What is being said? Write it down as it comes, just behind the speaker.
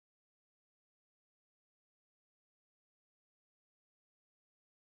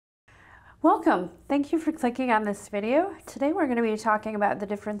Welcome. Thank you for clicking on this video. Today we're going to be talking about the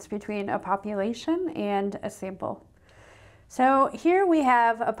difference between a population and a sample. So here we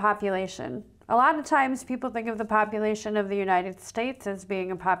have a population. A lot of times people think of the population of the United States as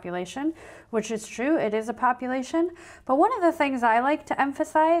being a population, which is true, it is a population. But one of the things I like to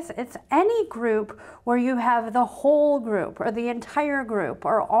emphasize, it's any group where you have the whole group or the entire group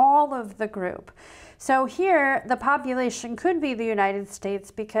or all of the group. So here, the population could be the United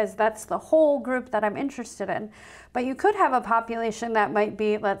States because that's the whole group that I'm interested in. But you could have a population that might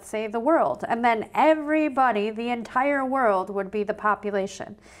be, let's say, the world, and then everybody, the entire world, would be the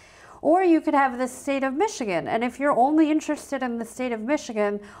population. Or you could have the state of Michigan, and if you're only interested in the state of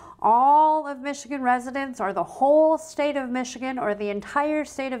Michigan, all of Michigan residents or the whole state of Michigan or the entire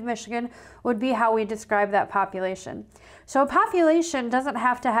state of Michigan would be how we describe that population. So a population doesn't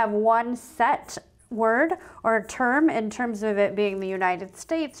have to have one set word or term in terms of it being the United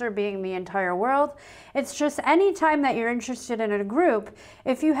States or being the entire world. It's just any time that you're interested in a group,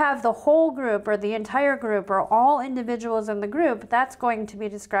 if you have the whole group or the entire group or all individuals in the group, that's going to be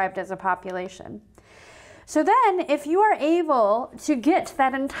described as a population. So then if you are able to get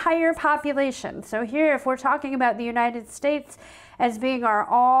that entire population, so here if we're talking about the United States as being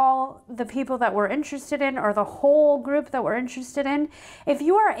all the people that we're interested in or the whole group that we're interested in, if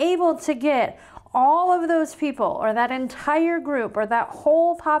you are able to get all of those people or that entire group or that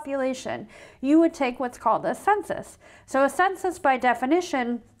whole population, you would take what's called a census. So a census by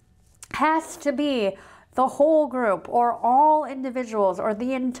definition has to be the whole group or all individuals or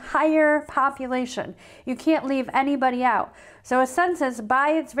the entire population. You can't leave anybody out. So a census by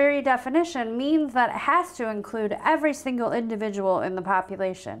its very definition means that it has to include every single individual in the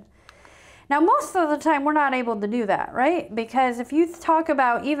population. Now, most of the time, we're not able to do that, right? Because if you talk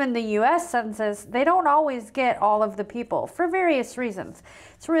about even the U.S. Census, they don't always get all of the people for various reasons.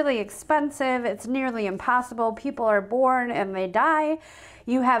 It's really expensive. It's nearly impossible. People are born and they die.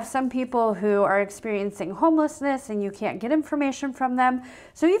 You have some people who are experiencing homelessness and you can't get information from them.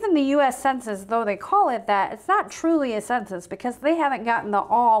 So even the U.S. Census, though they call it that, it's not truly a census because they haven't gotten the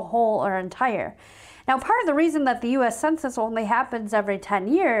all, whole, or entire. Now, part of the reason that the U.S. Census only happens every 10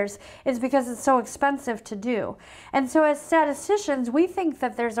 years is because it's so expensive to do. And so as statisticians, we think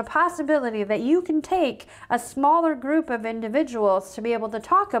that there's a possibility that you can take a smaller group of individuals to be able to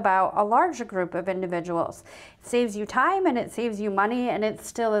talk about a larger group of individuals. It saves you time and it saves you money and it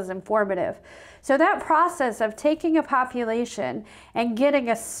still is informative. So that process of taking a population and getting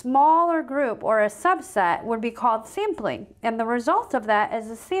a smaller group or a subset would be called sampling. And the result of that is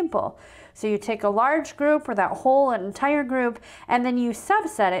a sample. So you take a large group or that whole entire group and then you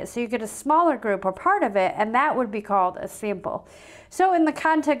subset it so you get a smaller group or part of it, and that would be called a sample. So in the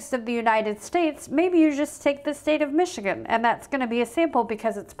context of the United States, maybe you just take the state of Michigan and that's going to be a sample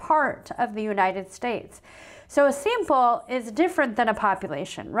because it's part of the United States. So a sample is different than a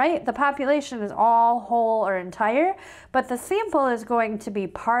population, right? The population is all, whole, or entire, but the sample is going to be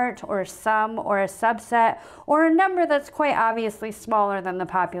part or some or a subset or a number that's quite obviously smaller than the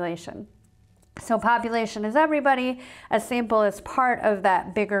population. So population is everybody, a sample is part of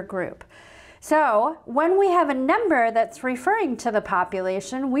that bigger group. So when we have a number that's referring to the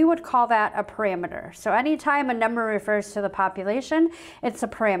population, we would call that a parameter. So anytime a number refers to the population, it's a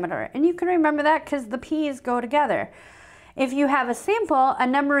parameter. And you can remember that because the P's go together. If you have a sample, a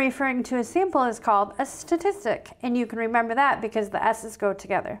number referring to a sample is called a statistic. And you can remember that because the S's go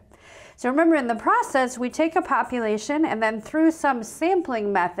together. So remember, in the process, we take a population and then through some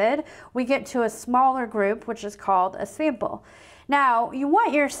sampling method, we get to a smaller group, which is called a sample. Now, you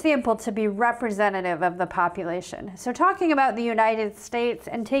want your sample to be representative of the population. So talking about the United States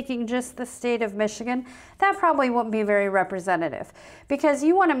and taking just the state of Michigan, that probably won't be very representative because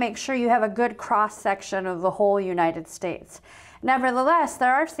you want to make sure you have a good cross-section of the whole United States. Nevertheless,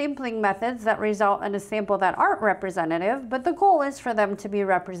 there are sampling methods that result in a sample that aren't representative, but the goal is for them to be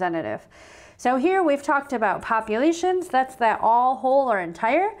representative. So here we've talked about populations, that's that all, whole, or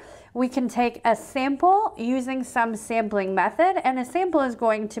entire. We can take a sample using some sampling method, and a sample is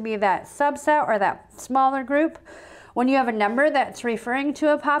going to be that subset or that smaller group. When you have a number that's referring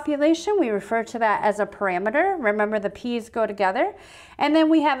to a population, we refer to that as a parameter. Remember, the P's go together. And then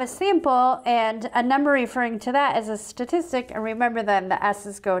we have a sample and a number referring to that as a statistic, and remember then the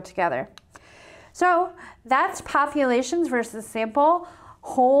S's go together. So that's populations versus sample,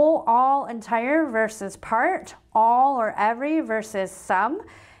 whole, all, entire versus part, all or every versus some.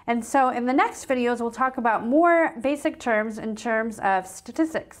 And so in the next videos, we'll talk about more basic terms in terms of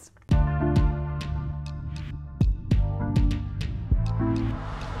statistics.